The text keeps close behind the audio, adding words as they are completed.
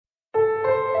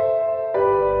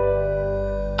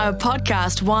A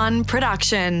Podcast One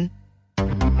production.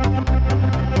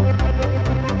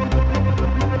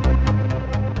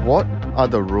 What are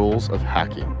the rules of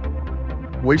hacking?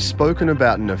 We've spoken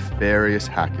about nefarious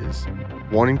hackers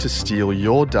wanting to steal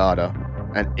your data,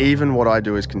 and even what I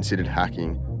do is considered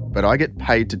hacking, but I get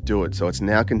paid to do it, so it's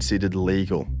now considered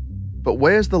legal. But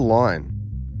where's the line?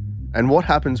 And what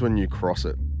happens when you cross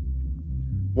it?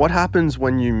 What happens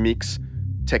when you mix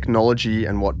technology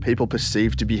and what people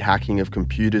perceive to be hacking of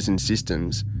computers and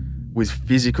systems with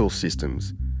physical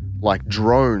systems? Like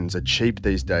drones are cheap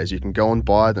these days. You can go and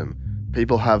buy them.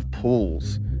 People have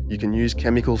pools. You can use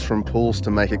chemicals from pools to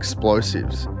make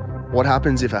explosives. What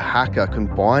happens if a hacker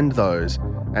combined those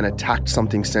and attacked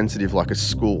something sensitive like a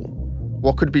school?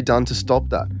 What could be done to stop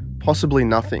that? Possibly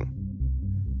nothing.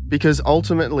 Because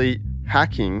ultimately,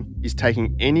 hacking is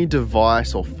taking any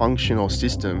device or function or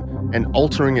system and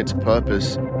altering its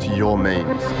purpose to your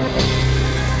means.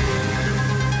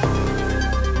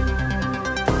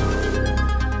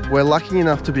 We're lucky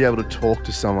enough to be able to talk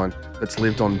to someone that's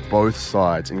lived on both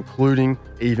sides, including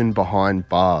even behind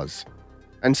bars.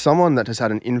 And someone that has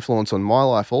had an influence on my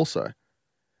life also.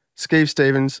 Skeeve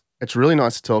Stevens, it's really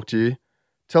nice to talk to you.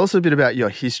 Tell us a bit about your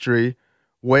history,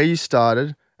 where you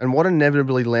started, and what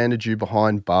inevitably landed you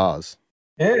behind bars.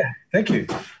 Yeah, thank you.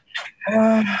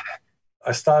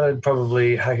 I started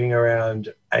probably hacking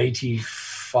around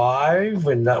 85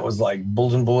 when that was like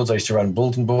bulletin boards. I used to run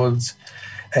bulletin boards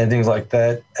and things like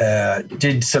that.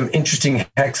 Did some interesting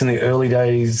hacks in the early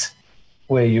days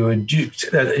where you would,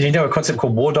 you know a concept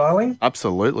called war dialing?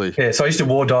 Absolutely. Yeah, so I used to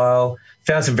war dial,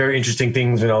 found some very interesting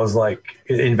things when I was like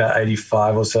in about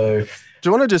 85 or so. Do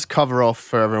you want to just cover off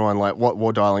for everyone like what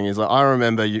war dialing is? Like, I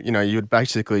remember, you would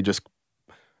basically just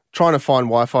trying to find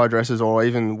Wi-Fi addresses, or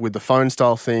even with the phone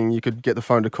style thing, you could get the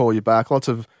phone to call you back. Lots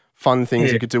of fun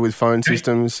things you could do with phone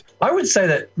systems. I would say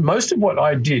that most of what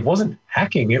I did wasn't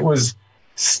hacking. It was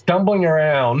stumbling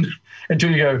around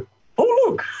until you go, oh,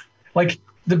 look. Like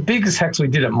the biggest hacks we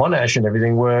did at Monash and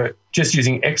everything were just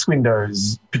using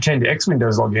X-Windows, pretend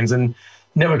X-Windows logins, and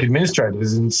network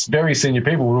administrators and very senior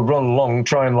people would run along,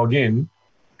 try and log in.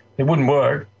 It wouldn't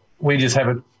work. We just have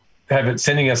it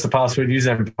sending us the password,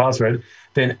 username and password,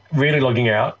 then really logging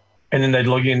out, and then they'd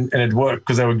log in and it'd work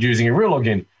because they were using a real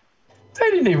login. They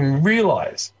didn't even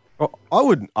realise. Well, I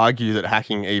would argue that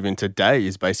hacking even today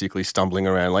is basically stumbling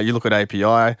around. Like you look at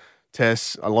API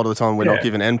tests, a lot of the time we're not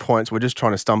given endpoints. We're just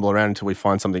trying to stumble around until we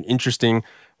find something interesting.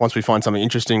 Once we find something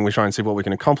interesting, we try and see what we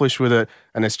can accomplish with it.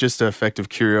 And it's just an effect of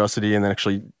curiosity and then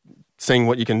actually seeing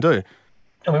what you can do.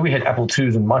 I mean, we had Apple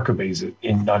IIs and microbees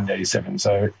in 1987,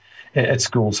 so at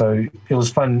school. So it was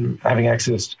fun having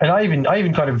access. And I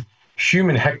even kind of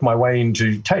human hacked my way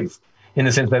into TAFE in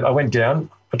the sense that I went down,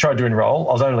 I tried to enroll.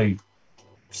 I was only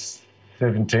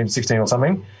 17, 16 or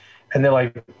something. And they're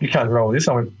like, you can't enroll this.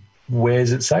 I went, where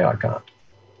does it say I can't?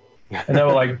 And they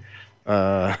were like,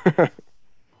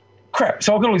 crap.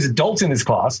 So I've got all these adults in this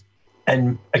class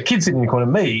and a kid sitting in the corner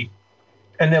of me,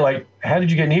 and they're like, how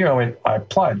did you get in here? I went, I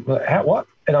applied. How, what?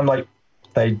 And I'm like,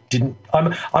 they didn't.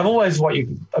 I'm always what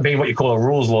you call a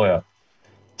rules lawyer.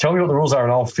 Tell me what the rules are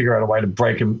and I'll figure out a way to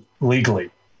break them legally.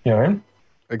 You know?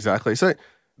 Exactly. So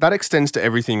that extends to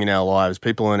everything in our lives,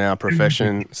 people in our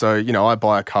profession. So, I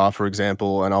buy a car, for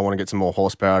example, and I want to get some more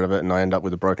horsepower out of it, and I end up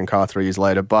with a broken car 3 years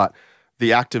later. But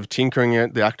the act of tinkering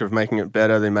it, the act of making it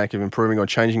better, the act of improving or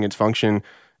changing its function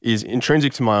is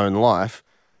intrinsic to my own life.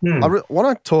 I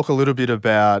want to talk a little bit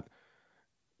about,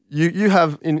 you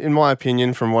have, in my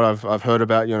opinion, from what I've heard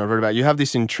about you and I've read about, you have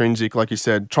this intrinsic, like you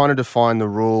said, trying to define the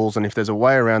rules, and if there's a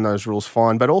way around those rules,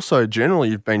 fine. But also, generally,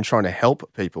 you've been trying to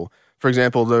help people. For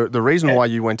example, the reason why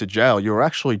you went to jail, you were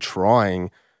actually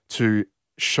trying to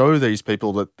show these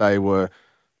people that they were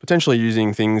potentially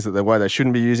using things that the way they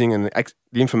shouldn't be using, and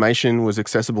the information was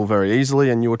accessible very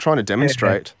easily, and you were trying to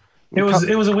demonstrate. It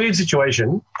was a weird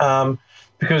situation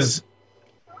because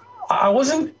I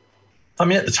wasn't,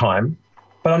 at the time,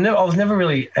 but I was never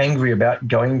really angry about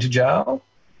going to jail.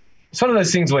 It's one of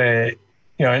those things where,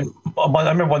 I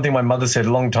remember one thing my mother said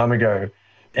a long time ago,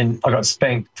 and I got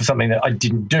spanked for something that I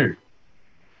didn't do.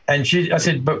 And I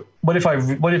said, but what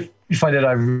if you find out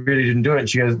I really didn't do it? And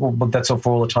she goes, well, but that's all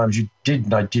for all the times you did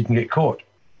and I didn't get caught.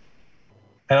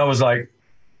 And I was like,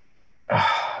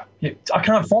 I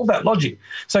can't follow that logic.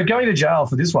 So going to jail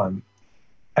for this one,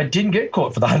 I didn't get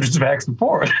caught for the hundreds of hacks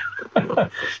before it.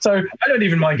 So I don't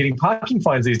even mind getting parking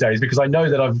fines these days because I know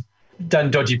that I've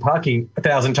done dodgy parking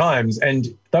 1,000 times and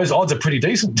those odds are pretty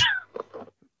decent.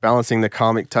 Balancing the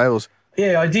karmic tails.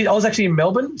 Yeah, I did. I was actually in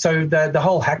Melbourne. So the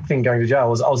whole hack thing going to jail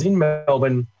was I was in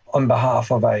Melbourne on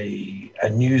behalf of a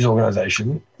news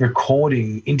organisation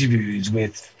recording interviews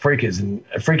with freaking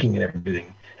and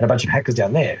everything, and a bunch of hackers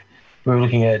down there. We were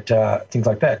looking at things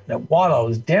like that. Now, while I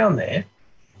was down there,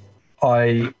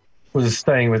 I was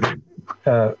staying with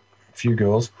a few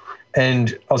girls,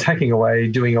 and I was hacking away,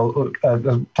 playing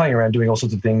around, doing all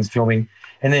sorts of things, filming.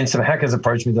 And then some hackers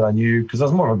approached me that I knew because I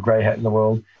was more of a grey hat in the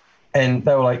world. And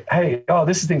they were like, hey,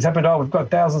 this thing's happened. Oh, we've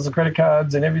got thousands of credit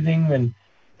cards and everything. And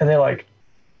they're like,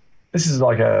 this is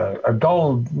like a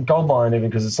gold mine, even,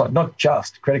 because it's like not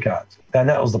just credit cards. And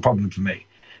that was the problem for me.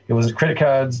 It was credit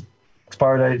cards,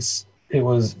 expiry dates, it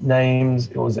was names,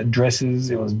 it was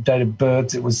addresses, it was date of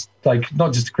births. It was like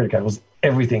not just a credit card, it was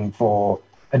everything for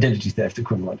identity theft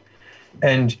equivalent.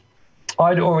 And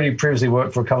I'd already previously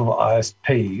worked for a couple of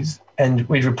ISPs, and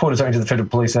we'd reported something to the federal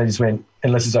police, and they just went,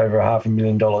 unless it's over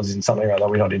 $500,000 in something or other,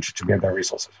 we're not interested, we have no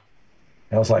resources.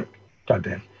 And I was like, God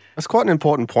damn. That's quite an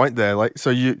important point there. Like,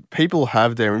 so people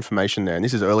have their information there, and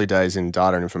this is early days in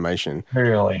data and information.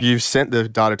 Very early. You've sent the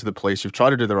data to the police. You've tried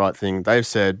to do the right thing. They've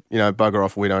said, bugger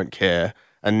off, we don't care.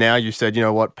 And now you said, you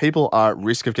know what, people are at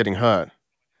risk of getting hurt.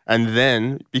 And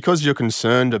then because you're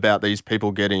concerned about these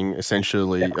people getting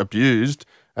essentially abused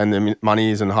and their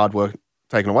monies and hard work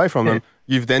taken away from them,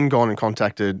 you've then gone and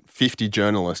contacted 50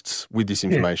 journalists with this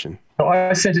information. So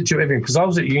I sent it to everyone because I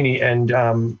was at uni, and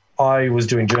I was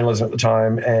doing journalism at the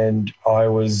time, and I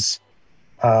was,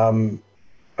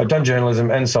 I'd done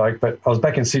journalism and psych, but I was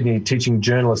back in Sydney teaching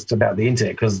journalists about the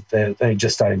internet because they're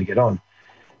just starting to get on.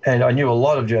 And I knew a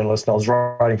lot of journalists, and I was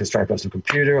writing for Straight Personal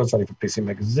Computer, I was writing for PC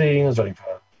Magazine, I was writing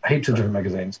for heaps of different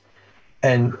magazines.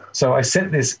 And so I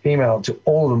sent this email to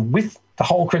all of them with the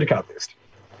whole credit card list.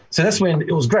 So that's when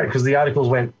it was great because the articles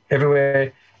went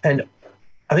everywhere. And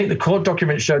I think the court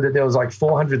document showed that there was like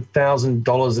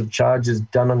 $400,000 of charges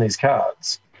done on these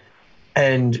cards.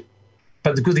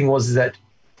 But the good thing was that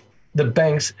the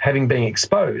banks, having been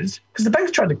exposed, because the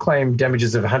banks tried to claim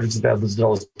damages of hundreds of thousands of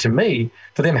dollars to me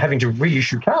for them having to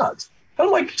reissue cards. And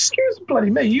I'm like, excuse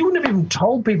bloody me, you wouldn't have even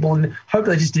told people and hope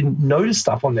they just didn't notice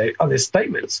stuff on their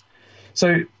statements.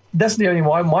 So that's the only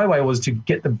way. My way was to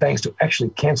get the banks to actually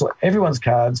cancel everyone's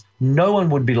cards. No one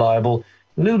would be liable.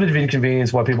 A little bit of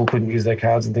inconvenience why people couldn't use their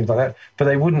cards and things like that, but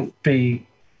they wouldn't be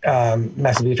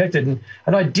massively affected.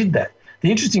 And I did that.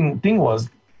 The interesting thing was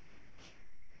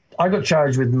I got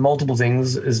charged with multiple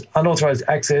things as unauthorized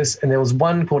access, and there was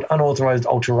one called unauthorized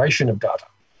alteration of data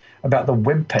about the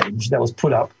web page that was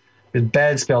put up with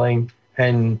bad spelling.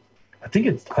 And I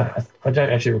think I don't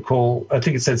actually recall. I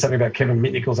think it said something about Kevin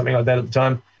Mitnick or something like that at the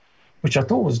time, which I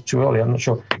thought was too early. I'm not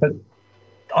sure. But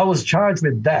I was charged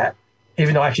with that,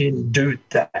 even though I actually didn't do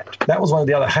that. That was one of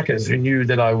the other hackers who knew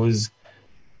that I was.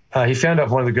 He found out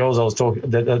one of the girls I was talking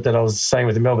that I was saying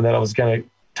with in Melbourne that I was going to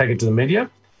take it to the media,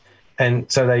 and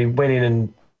so they went in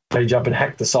and page up and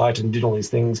hacked the site and did all these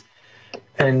things.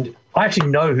 And I actually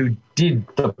know who did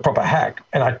the proper hack,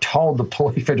 and I told the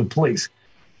federal police,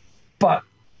 but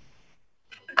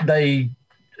the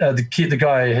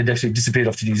guy had actually disappeared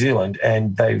off to New Zealand,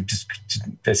 and they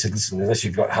said, listen, unless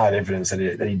you've got hard evidence that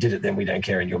he did it, then we don't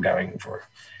care and you're going for it.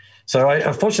 So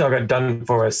unfortunately I got done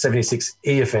for a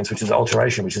 76E offence, which is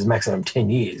alteration, which is maximum 10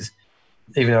 years,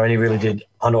 even though I only really did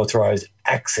unauthorised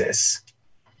access,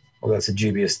 although that's a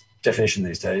dubious definition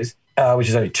these days, which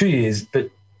is only 2 years. But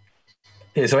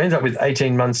yeah, so I ended up with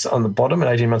 18 months on the bottom and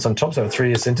 18 months on top, so a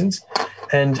 3-year sentence.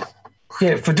 And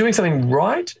yeah, for doing something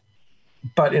right,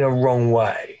 but in a wrong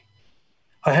way.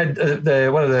 I had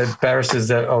one of the barristers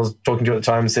that I was talking to at the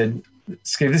time said,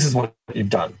 Skeeve, this is what you've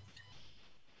done.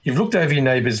 You've looked over your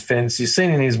neighbour's fence, you've seen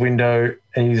in his window,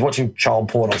 and he's watching child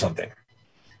porn or something.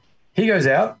 He goes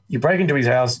out, you break into his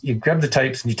house, you grab the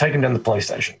tapes, and you take him down to the police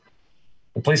station.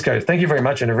 The police go, thank you very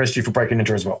much, and arrest you for breaking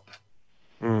into as well.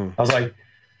 I was like,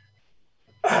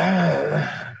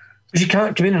 you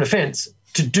can't commit an offence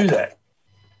to do that.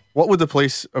 What would the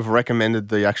police have recommended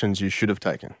the actions you should have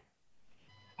taken?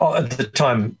 Oh, at the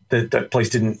time, the police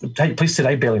didn't. Police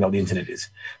today barely know what the internet is,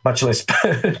 much less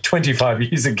 25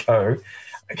 years ago.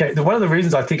 Okay, one of the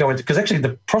reasons I think I went because actually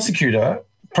the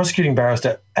prosecuting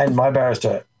barrister, and my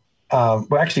barrister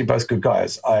were actually both good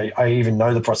guys. I even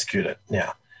know the prosecutor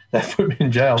now. They put me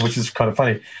in jail, which is kind of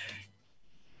funny.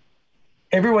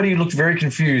 Everybody looked very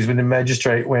confused when the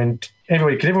magistrate went, can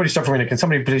everybody stop for a minute? Can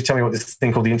somebody please tell me what this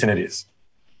thing called the internet is?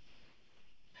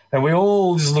 And we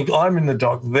all just looked, I'm in the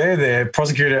dock, they're there,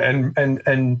 prosecutor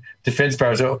and defence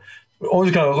barrister. We all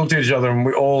just kind of looked at each other and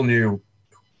we all knew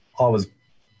I was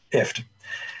effed.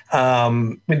 I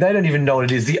mean, they don't even know what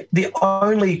it is. The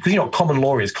only, because you know what common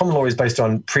law is based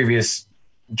on previous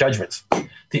judgments.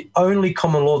 The only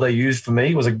common law they used for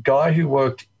me was a guy who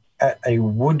worked at a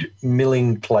wood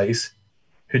milling place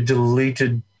who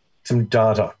deleted some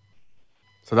data.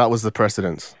 So that was the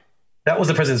precedence. That was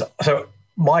the precedence. So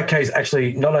my case,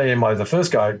 actually, not only am I the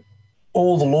first guy,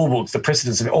 all the law books, the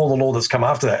precedence and all the law that's come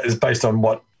after that is based on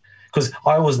what, because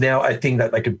I was now a thing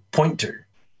that they could point to.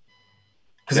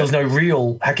 Because there was no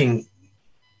real hacking.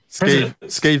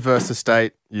 Skeeve versus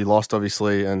State, you lost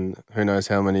obviously, and who knows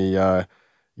how many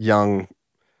young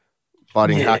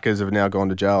budding hackers have now gone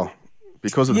to jail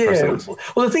because of the precedence.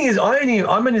 Well, the thing is,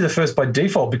 I'm only the first by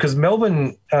default because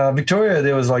Melbourne, Victoria,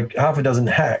 there was like half a dozen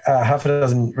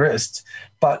arrests,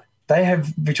 but they have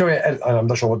Victoria. I'm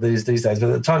not sure what these days, but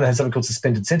at the time they had something called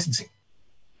suspended sentencing.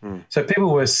 So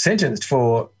people were sentenced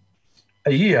for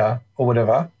a year or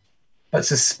whatever, but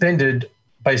suspended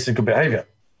based on good behaviour.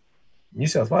 New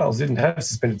South Wales didn't have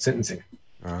suspended sentencing.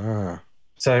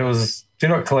 So it was do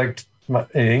not collect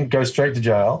anything, go straight to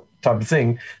jail type of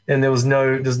thing. And there's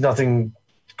nothing,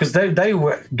 because they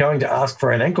were going to ask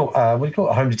for an ankle, what do you call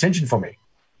it, a home detention for me.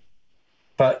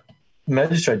 But the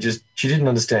magistrate she didn't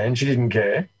understand, she didn't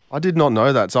care. I did not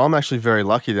know that. So I'm actually very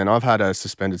lucky then. I've had a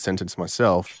suspended sentence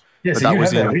myself. Yeah, but so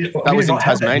that was in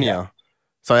Tasmania.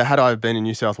 So had I been in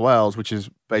New South Wales, which is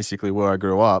basically where I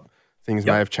grew up, things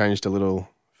may have changed a little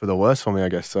for the worse for me, I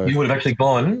guess. So you would have actually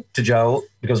gone to jail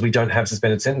because we don't have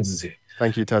suspended sentences here.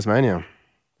 Thank you, Tasmania.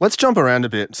 Let's jump around a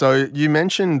bit. So you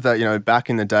mentioned that,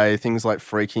 back in the day, things like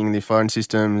phreaking, the phone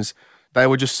systems, they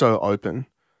were just so open.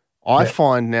 I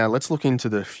find now, let's look into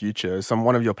the future.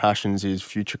 One of your passions is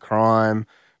future crime,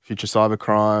 future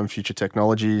cybercrime, future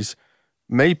technologies.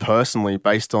 Me personally,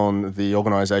 based on the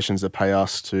organisations that pay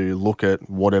us to look at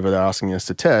whatever they're asking us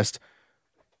to test,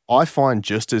 I find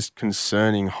just as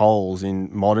concerning holes in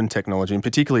modern technology, and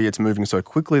particularly it's moving so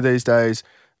quickly these days.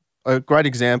 A great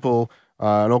example,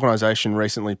 an organisation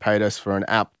recently paid us for an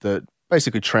app that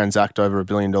basically transact over $1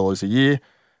 billion a year,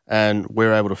 and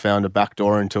we're able to find a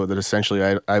backdoor into it that essentially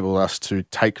enabled us to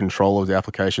take control of the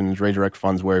applications, redirect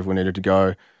funds wherever we needed to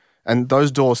go, and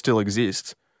those doors still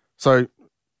exist. So,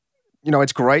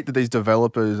 it's great that these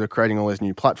developers are creating all these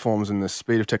new platforms and the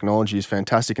speed of technology is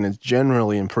fantastic and it's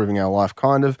generally improving our life,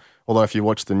 kind of. Although if you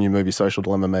watch the new movie Social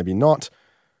Dilemma, maybe not.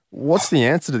 What's the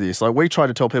answer to this? Like, we try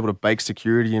to tell people to bake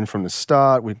security in from the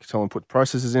start. We tell them to put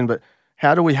processes in, but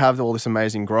how do we have all this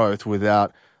amazing growth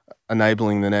without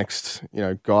enabling the next,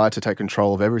 guy to take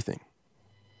control of everything?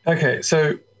 Okay,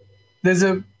 so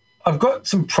I've got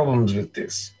some problems with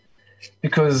this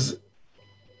because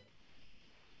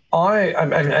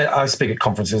I speak at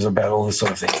conferences about all this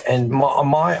sort of thing, and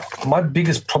my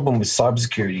biggest problem with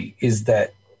cybersecurity is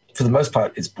that, for the most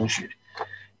part, it's bullshit.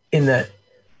 In that,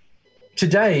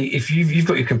 today, if you've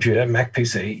got your computer, Mac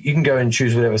PC, you can go and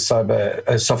choose whatever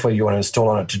software you want to install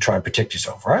on it to try and protect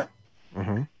yourself, right?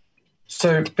 Mm-hmm.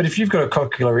 So, but if you've got a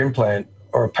cochlear implant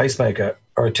or a pacemaker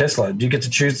or a Tesla, do you get to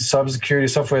choose the cybersecurity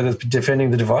software that's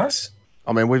defending the device?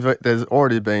 I mean, there's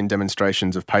already been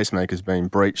demonstrations of pacemakers being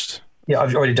breached. Yeah,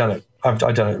 I've already done it. I've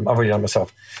done it. I've already done it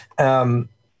myself. It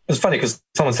was funny because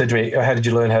someone said to me, "How did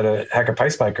you learn how to hack a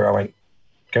pacemaker?" I went,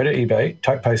 "Go to eBay,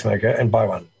 type pacemaker, and buy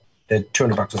one. They're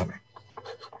 $200 or something."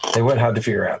 They weren't hard to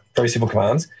figure out. Very simple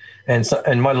commands.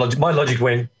 And my logic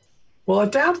went, well, I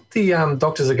doubt the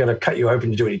doctors are going to cut you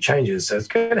open to do any changes, so it's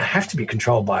going to have to be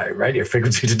controlled by radio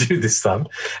frequency to do this stuff.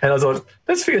 And I thought,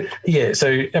 let's figure. Yeah. So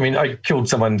I killed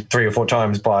someone 3 or 4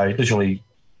 times by literally,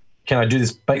 can I do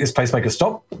this? Make this pacemaker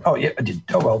stop? Oh yeah, I did.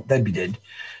 Oh well, they'd be dead.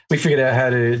 We figured out how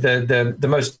to. The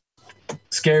most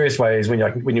scariest way is when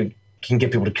you can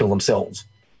get people to kill themselves.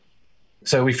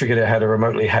 So we figured out how to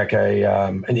remotely hack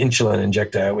an insulin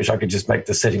injector, which I could just make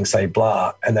the settings say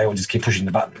blah, and they will just keep pushing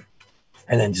the button,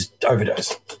 and then just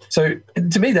overdose. So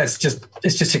to me, it's just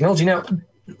technology. Now,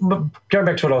 going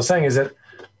back to what I was saying is that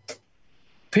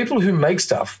people who make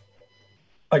stuff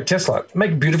like Tesla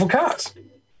make beautiful cars.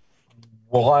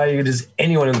 Why does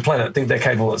anyone on the planet think they're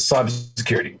capable of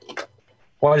cybersecurity?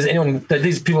 Why does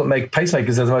these people that make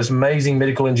pacemakers are the most amazing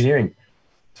medical engineering?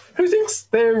 Who thinks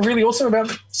they're really awesome about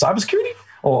cybersecurity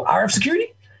or RF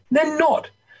security? They're not.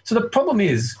 So the problem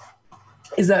is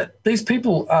that these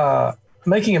people are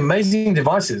making amazing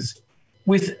devices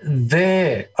with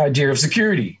their idea of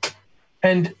security.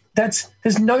 And there's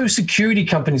no security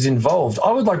companies involved.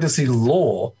 I would like to see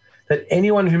law that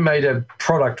anyone who made a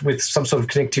product with some sort of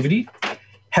connectivity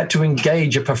had to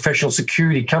engage a professional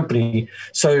security company.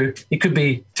 So it could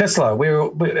be Tesla,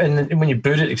 and when you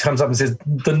boot it, it comes up and says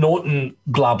the Norton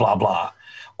blah, blah, blah.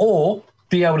 Or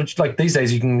be able to, like these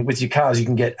days, you can, with your cars, you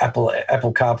can get Apple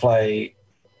CarPlay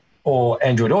or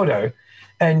Android Auto,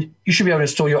 and you should be able to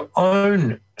install your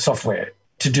own software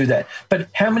to do that. But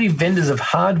how many vendors of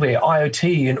hardware,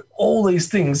 IoT, and all these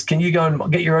things can you go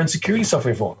and get your own security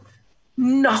software for?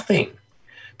 Nothing.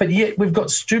 But yet we've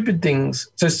got stupid things.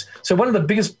 So one of the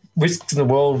biggest risks in the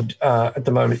world at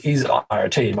the moment is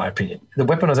IoT, in my opinion. The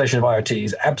weaponization of IoT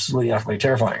is absolutely, utterly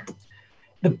terrifying.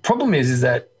 The problem is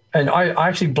that, and I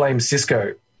actually blame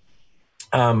Cisco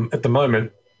at the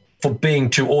moment for being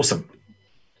too awesome,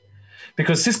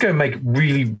 because Cisco make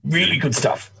really, really good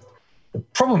stuff. The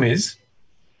problem is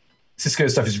Cisco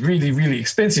stuff is really, really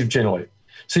expensive generally.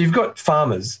 So you've got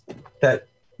farmers that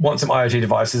want some IoT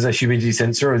devices, a humidity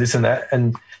sensor or this and that,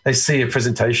 and they see a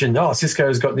presentation. Oh,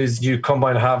 Cisco's got these new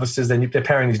combine harvesters. They're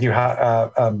powering these new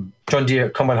John Deere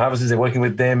combine harvesters. They're working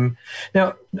with them.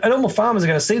 Now, normal farmers are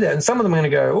going to see that, and some of them are going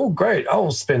to go, oh, great,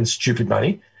 I'll spend stupid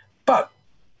money. But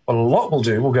what a lot will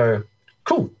do will go,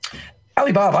 cool,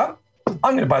 Alibaba,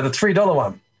 I'm going to buy the $3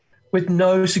 one with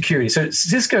no security. So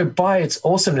Cisco, by its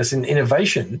awesomeness and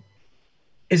innovation,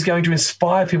 is going to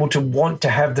inspire people to want to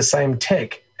have the same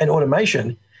tech and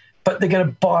automation, but they're going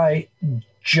to buy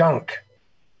junk.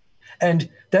 And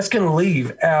that's going to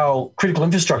leave our critical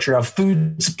infrastructure, our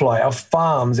food supply, our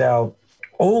farms,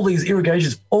 all these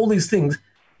irrigations, all these things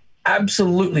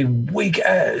absolutely weak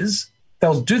as.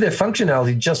 They'll do their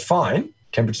functionality just fine,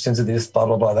 temperature sensor this, blah,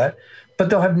 blah, blah, that, but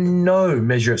they'll have no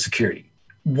measure of security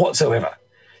whatsoever.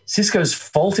 Cisco's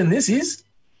fault in this is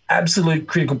absolute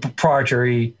critical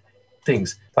proprietary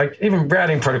things, like even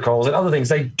routing protocols and other things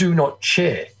they do not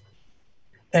share.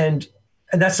 And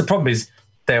that's the problem, is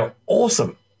they're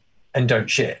awesome and don't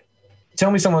share.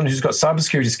 Tell me someone who's got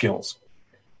cybersecurity skills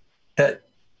that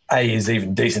A, is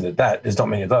even decent at that, there's not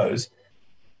many of those,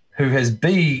 who has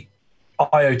B,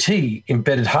 IoT,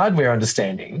 embedded hardware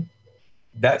understanding,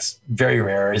 that's very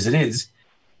rare as it is,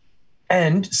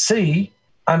 and C,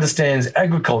 understands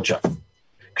agriculture.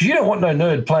 Because you don't want no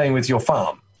nerd playing with your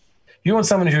farm. You want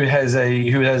someone who has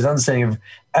an understanding of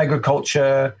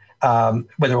agriculture,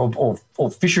 whether or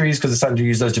fisheries, because they're starting to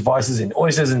use those devices in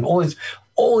oysters and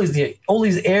all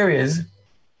these areas,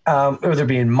 whether it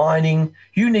be in mining.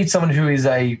 You need someone who is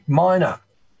a miner,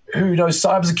 who knows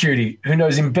cybersecurity, who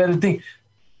knows embedded things.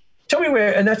 Tell me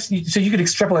where, and that's so you could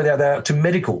extrapolate that to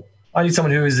medical. I need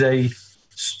someone who is a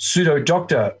pseudo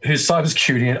doctor who's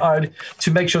cybersecurity and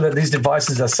to make sure that these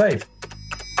devices are safe.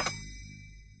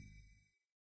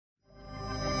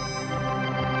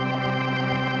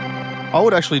 I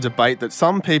would actually debate that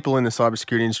some people in the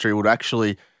cybersecurity industry would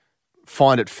actually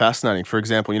find it fascinating. For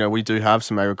example, we do have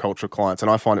some agricultural clients,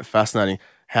 and I find it fascinating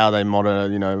how they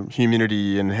monitor,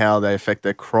 humidity and how they affect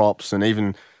their crops, and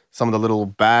even some of the little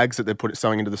bags that they're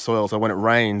sowing into the soil. So when it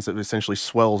rains, it essentially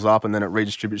swells up and then it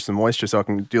redistributes the moisture so it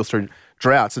can deal through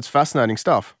droughts. It's fascinating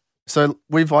stuff. So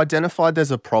we've identified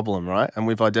there's a problem, right? And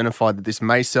we've identified that this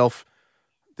may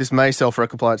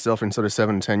self-replicate itself in sort of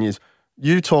 7 to 10 years.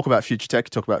 You talk about future tech,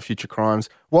 you talk about future crimes.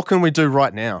 What can we do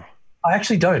right now? I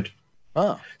actually don't.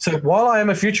 So while I am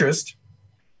a futurist,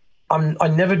 I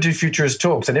never do futurist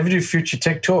talks. I never do future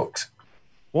tech talks.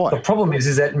 Why? The problem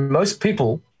is that most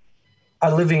people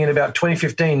are living in about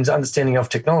 2015's understanding of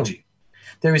technology.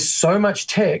 There is so much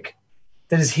tech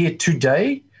that is here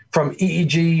today, from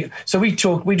EEG. So we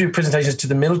do presentations to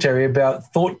the military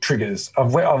about thought triggers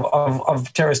of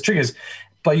terrorist triggers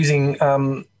by using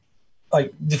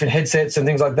like different headsets and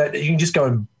things like that you can just go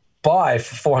and buy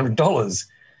for $400,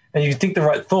 and you can think the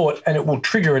right thought and it will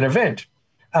trigger an event.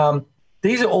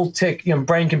 These are all tech,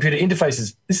 brain-computer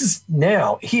interfaces. This is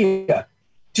now here,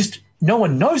 just no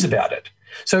one knows about it.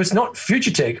 So it's not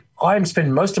future tech. I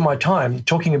spend most of my time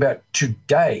talking about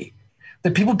today,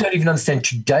 that people don't even understand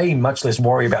today, much less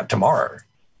worry about tomorrow.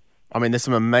 I mean, there's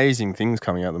some amazing things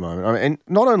coming out at the moment. I mean, and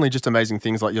not only just amazing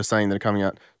things like you're saying that are coming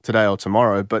out today or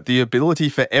tomorrow, but the ability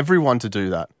for everyone to do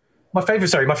that. My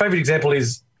favorite example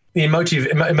is the Emotive,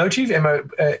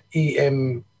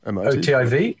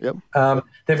 E-M-O-T-I-V. Yep.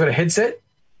 They've got a headset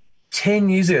 10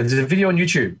 years ago. There's a video on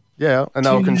YouTube. Yeah, and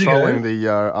they were controlling the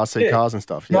RC cars and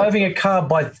stuff. Yeah. Driving a car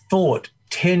by thought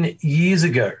 10 years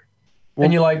ago. Well,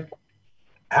 and you're like,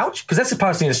 ouch, because that's a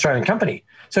partially Australian company.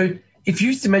 So if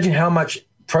you imagine how much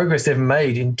progress they've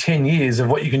made in 10 years of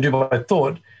what you can do by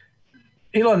thought,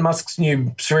 Elon Musk's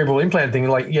new cerebral implant thing,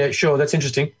 like, yeah, sure, that's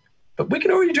interesting, but we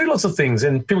can already do lots of things.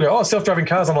 And people go, oh, self-driving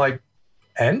cars. I'm like,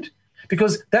 and?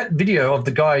 Because that video of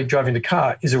the guy driving the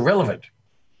car is irrelevant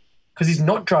because he's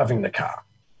not driving the car.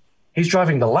 He's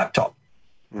driving the laptop.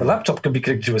 The laptop could be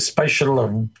connected to a space shuttle or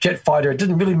a jet fighter. It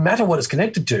doesn't really matter what it's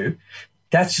connected to.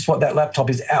 That's just what that laptop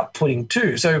is outputting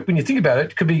to. So when you think about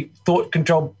it, it could be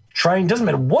thought-controlled train. Doesn't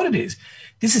matter what it is.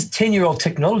 This is 10-year-old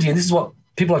technology, and this is what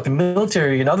people like the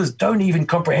military and others don't even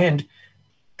comprehend,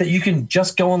 that you can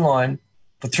just go online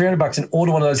for $300 and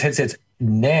order one of those headsets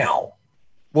now.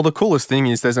 Well, the coolest thing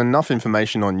is there's enough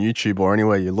information on YouTube or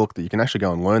anywhere you look that you can actually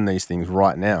go and learn these things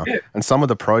right now. Yeah. And some of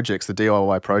the projects, the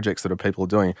DIY projects that people are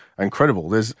doing are incredible.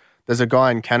 There's a guy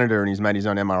in Canada and he's made his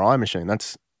own MRI machine.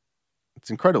 It's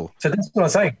incredible. So that's what I'm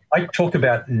saying. I talk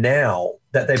about now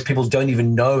that people don't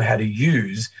even know how to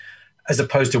use, as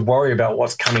opposed to worry about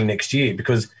what's coming next year.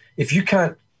 Because if you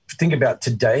can't think about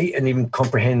today and even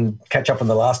catch up on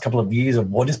the last couple of years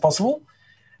of what is possible.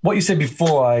 What you said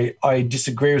before, I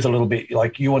disagree with a little bit.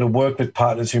 Like, you want to work with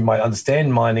partners who might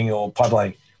understand mining or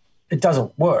pipelining. It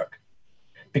doesn't work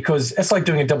because it's like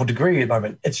doing a double degree at the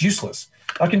moment. It's useless.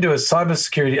 I can do a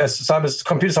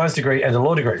computer science degree and a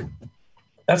law degree.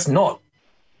 That's not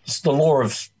the law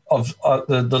of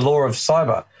the law of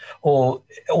cyber or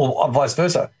vice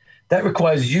versa. That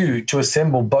requires you to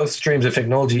assemble both streams of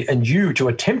technology and you to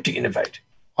attempt to innovate.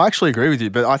 I actually agree with you,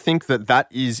 but I think that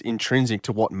is intrinsic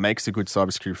to what makes a good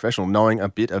cybersecurity professional, knowing a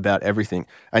bit about everything.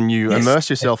 And you immerse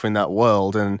yourself in that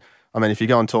world. And I mean, if you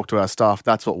go and talk to our staff,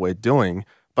 that's what we're doing.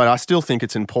 But I still think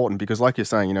it's important because, like you're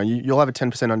saying, you'll have a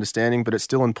 10% understanding, but it's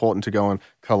still important to go and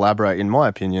collaborate, in my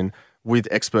opinion, with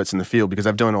experts in the field because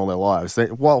they've done it all their lives.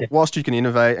 Whilst you can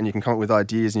innovate and you can come up with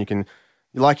ideas and you can,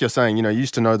 like you're saying, you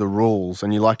used to know the rules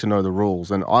and you like to know the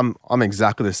rules. And I'm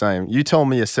exactly the same. You tell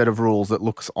me a set of rules that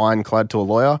looks ironclad to a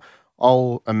lawyer,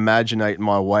 I'll imaginate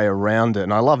my way around it.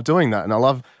 And I love doing that. And I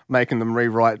love making them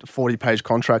rewrite 40-page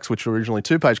contracts, which were originally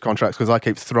 2-page contracts, because I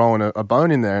keep throwing a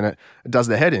bone in there and it does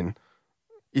their head in.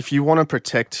 If you want to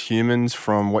protect humans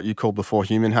from what you called before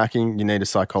human hacking, you need a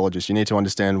psychologist. You need to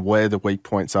understand where the weak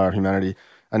points are of humanity.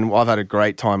 And I've had a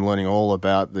great time learning all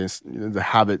about this, the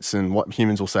habits and what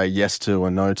humans will say yes to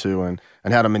and no to and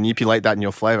how to manipulate that in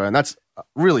your flavor. And that's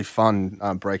really fun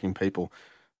breaking people.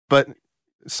 But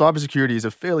cybersecurity is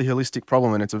a fairly holistic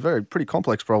problem and it's a pretty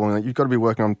complex problem that you've got to be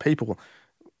working on people.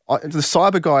 The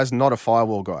cyber guy is not a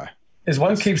firewall guy. There's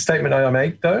one key statement I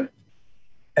make, though,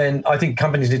 and I think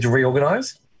companies need to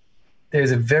reorganize.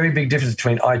 There's a very big difference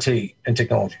between IT and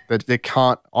technology.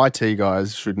 IT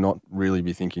guys should not really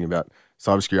be thinking about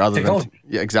cybersecurity other technology.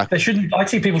 Yeah, exactly.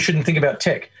 IT people shouldn't think about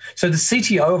tech. So the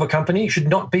CTO of a company should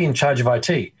not be in charge of IT.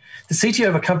 The CTO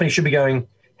of a company should be going,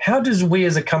 how does we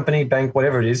as a company, bank,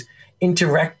 whatever it is,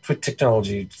 interact with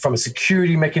technology, from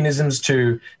security mechanisms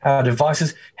to our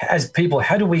devices? As people,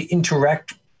 how do we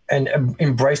interact and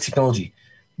embrace technology?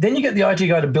 Then you get the IT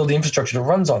guy to build the infrastructure it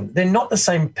runs on. They're not the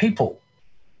same people.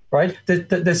 Right? The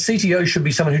CTO should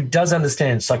be someone who does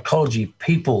understand psychology,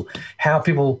 people, how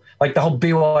people, like the whole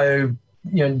BYO,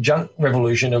 junk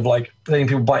revolution of like letting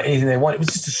people buy anything they want. It was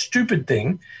just a stupid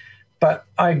thing, but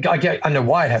I know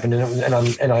why it happened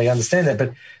and I understand that.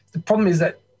 But the problem is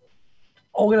that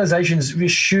organizations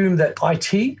assume that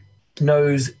IT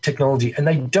knows technology and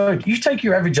they don't. You take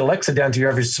your average Alexa down to your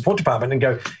average support department and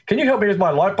go, can you help me with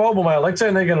my light bulb or my Alexa?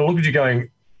 And they're going to look at you going,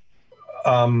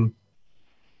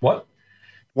 what?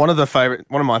 One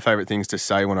of my favorite things to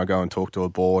say when I go and talk to a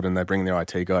board and they bring their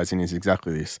IT guys in is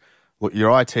exactly this. Look,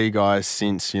 your IT guys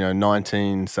since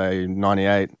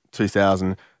 98,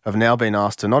 2000 have now been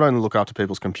asked to not only look after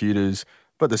people's computers,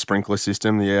 but the sprinkler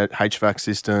system, the HVAC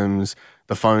systems,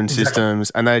 the phone systems,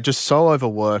 and they're just so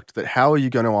overworked that how are you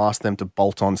going to ask them to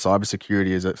bolt on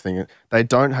cybersecurity as a thing? They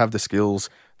don't have the skills.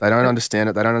 They don't understand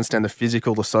it. They don't understand the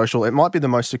physical, the social. It might be the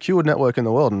most secured network in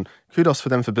the world, and kudos for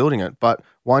them for building it. But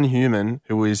one human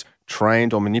who is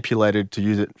trained or manipulated to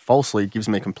use it falsely gives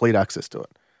me complete access to it.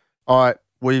 All right,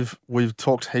 we've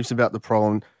talked heaps about the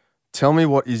problem. Tell me,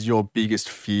 what is your biggest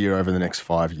fear over the next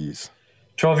 5 years?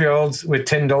 12-year-olds with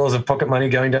 $10 of pocket money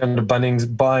going down to Bunnings,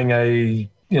 buying a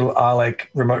Arlec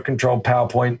remote control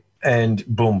PowerPoint, and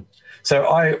boom. So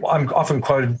I'm often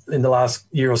quoted in the last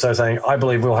year or so saying, I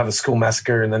believe we'll have a school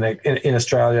massacre in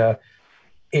Australia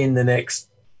in the next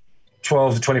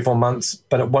 12 to 24 months,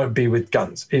 but it won't be with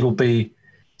guns. It'll be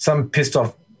some pissed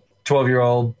off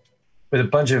 12-year-old with a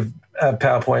bunch of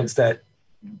PowerPoints that,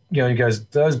 he goes,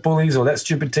 those bullies or that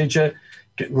stupid teacher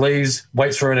leaves,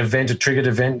 waits for an event, a triggered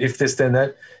event, if this, then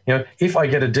that. If I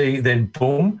get a D, then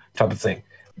boom, type of thing.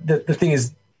 The thing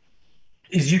is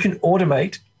you can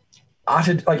automate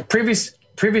like previous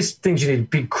things. You need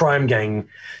big crime gang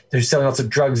who's selling lots of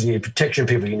drugs. You need protection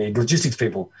people. You need logistics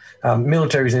people.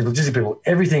 Militaries need logistics people.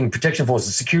 Everything, protection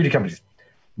forces, security companies.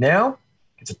 Now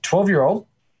it's a 12-year-old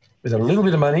with a little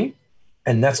bit of money,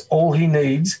 and that's all he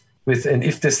needs with an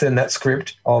if this then that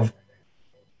script of,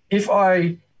 if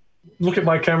I look at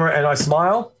my camera and I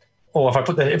smile, or if I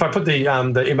put the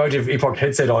emoji of Epoch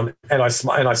headset on and I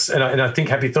smile and I think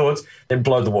happy thoughts, then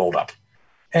blow the world up.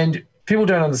 And people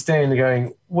don't understand. They're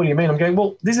going, what do you mean? I'm going,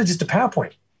 well, this is just a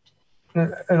PowerPoint.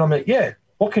 And I'm like, yeah,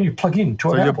 What can you plug in to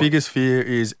a So your PowerPoint? biggest fear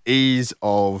is ease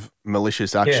of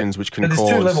malicious actions, which can there's cause...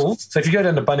 2 levels. So if you go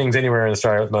down to Bunnings anywhere in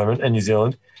Australia at the moment and New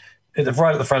Zealand,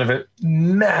 right at the front of it,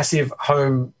 massive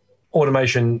home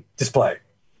automation display.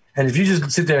 And if you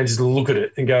just sit there and just look at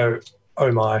it and go,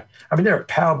 oh my. I mean, there are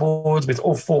power boards with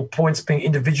all 4 points being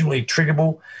individually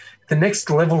triggerable. The next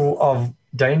level of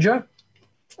danger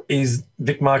is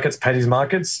Vic Markets, Paddy's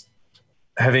Markets,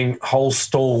 having whole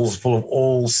stalls full of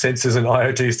all sensors and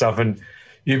IoT stuff, and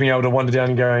you being able to wander down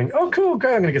and going, oh, cool, okay,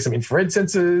 I'm going to get some infrared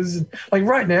sensors. Like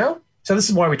right now, so this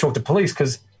is why we talk to police,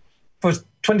 because for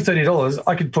 $20, $30,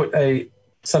 I could put an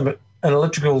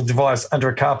electrical device under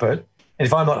a carpet, and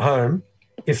if I'm not home,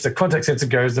 if the contact sensor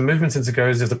goes, the movement sensor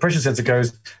goes, if the pressure sensor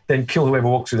goes, then kill whoever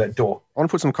walks through that door. I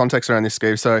want to put some context around this,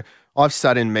 Skeeve. So I've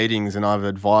sat in meetings and I've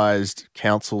advised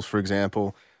councils, for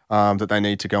example, that they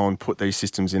need to go and put these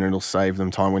systems in and it'll save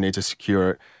them time. We need to secure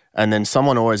it. And then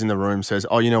someone always in the room says,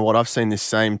 oh, you know what? I've seen this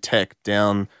same tech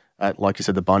down at, like you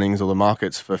said, the Bunnings or the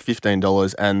markets for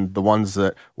 $15, and the ones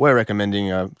that we're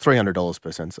recommending are $300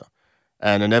 per sensor.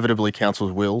 And inevitably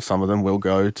councils will, some of them will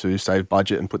go to save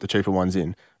budget and put the cheaper ones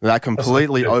in. That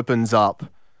completely opens up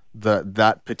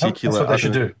that particular... That's what they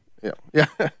should do. Yeah.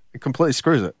 It completely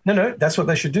screws it. No, that's what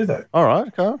they should do, though. All right,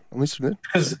 okay. At least we did.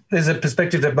 Because there's a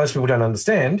perspective that most people don't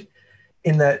understand,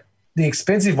 in that the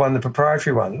expensive one, the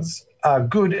proprietary ones, are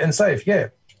good and safe. Yeah.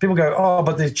 People go, oh,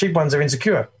 but the cheap ones are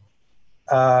insecure.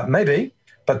 Maybe.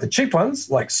 But the cheap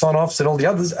ones, like Sonoffs and all the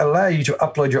others, allow you to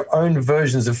upload your own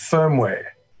versions of firmware,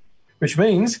 which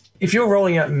means if you're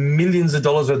rolling out millions of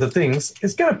dollars worth of things,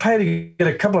 it's going to pay to get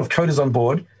a couple of coders on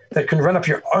board that can run up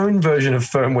your own version of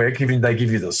firmware, given they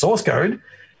give you the source code,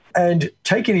 and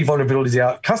take any vulnerabilities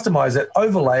out, customize it,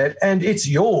 overlay it, and it's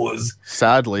yours.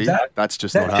 Sadly, that's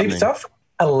just not happening. That cheap stuff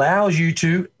allows you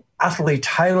to utterly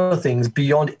tailor things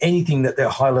beyond anything that their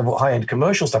high-level, high-end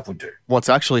commercial stuff would do. What's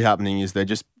actually happening is they're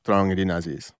just throwing it in as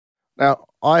is. Now,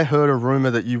 I heard a rumor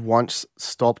that you once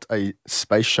stopped a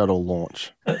space shuttle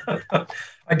launch.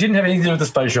 I didn't have anything to do with the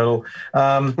space shuttle.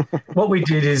 What we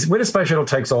did is when a space shuttle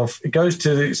takes off, it goes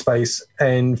to space,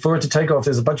 and for it to take off,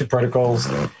 there's a bunch of protocols,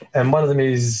 and one of them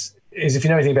is if you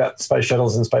know anything about space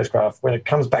shuttles and spacecraft, when it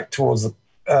comes back towards the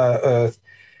Earth,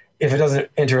 if it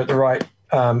doesn't enter at the right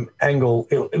angle,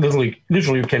 it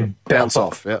literally can bounce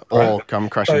off. Yeah, or come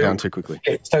crashing down too quickly.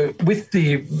 Yeah, so with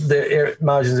the air,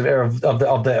 margins of error of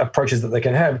the approaches that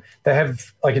they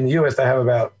have, like in the US, they have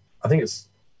about, I think it's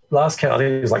last count, I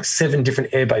think it was like 7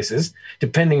 different air bases,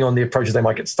 depending on the approaches they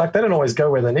might get stuck. They don't always go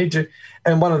where they need to,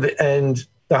 and they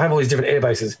have all these different air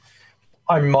bases.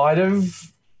 There might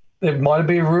have been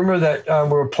a rumor that we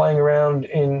were playing around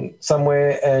in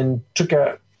somewhere and took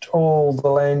out all the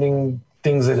landing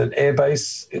things at an air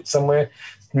base somewhere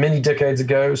many decades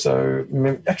ago. So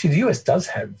actually the US does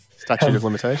have statute of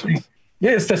limitations.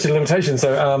 Yeah, statute of limitations.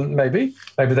 So maybe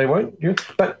they won't.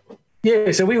 But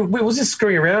yeah, so we was just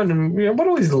screwing around and what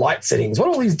are all these light settings? What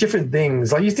are all these different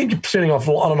things? Like you think you're turning off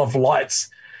on and off lights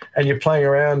and you're playing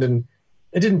around, and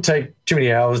it didn't take too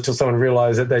many hours until someone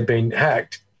realized that they'd been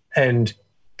hacked, and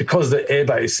because the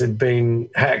airbase had been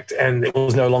hacked and it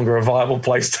was no longer a viable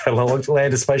place to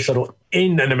land a space shuttle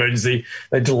in an emergency,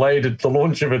 they delayed the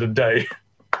launch of it a day.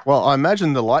 Well, I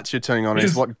imagine the lights you're turning on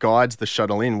is what guides the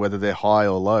shuttle in, whether they're high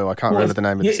or low. I can't remember the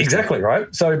name of the system. Exactly,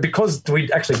 right? So because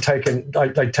we'd actually taken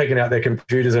out their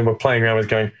computers and were playing around with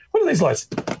going, what are these lights?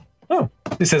 Oh,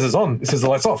 this says it's on. This says the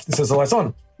light's off. This says the light's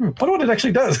on. I wonder what it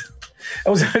actually does. It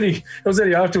was only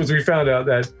afterwards we found out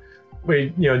that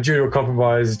due to a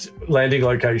compromised landing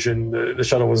location, the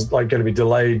shuttle was going to be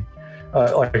delayed,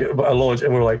 like a launch,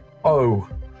 and we were like, oh.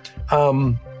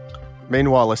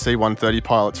 Meanwhile, a C-130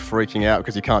 pilot's freaking out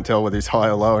because he can't tell whether he's high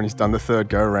or low, and he's done the third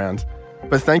go-around.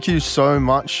 But thank you so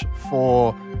much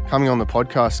for coming on the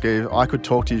podcast, Skeeve. I could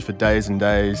talk to you for days and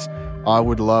days. I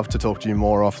would love to talk to you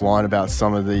more offline about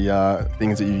some of the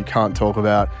things that you can't talk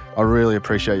about. I really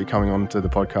appreciate you coming on to the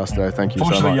podcast today. Thank you so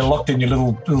much. Fortunately, you're locked in your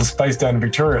little space down in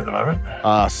Victoria at the moment.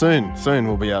 Soon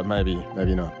we'll be out, maybe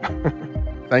not.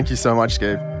 Thank you so much,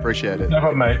 Skeeve. Appreciate it. No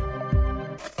problem, mate.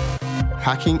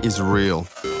 Hacking is real.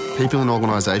 People and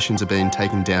organisations are being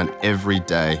taken down every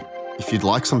day. If you'd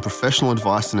like some professional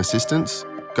advice and assistance,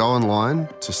 go online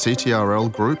to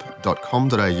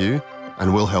ctrlgroup.com.au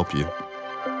and we'll help you.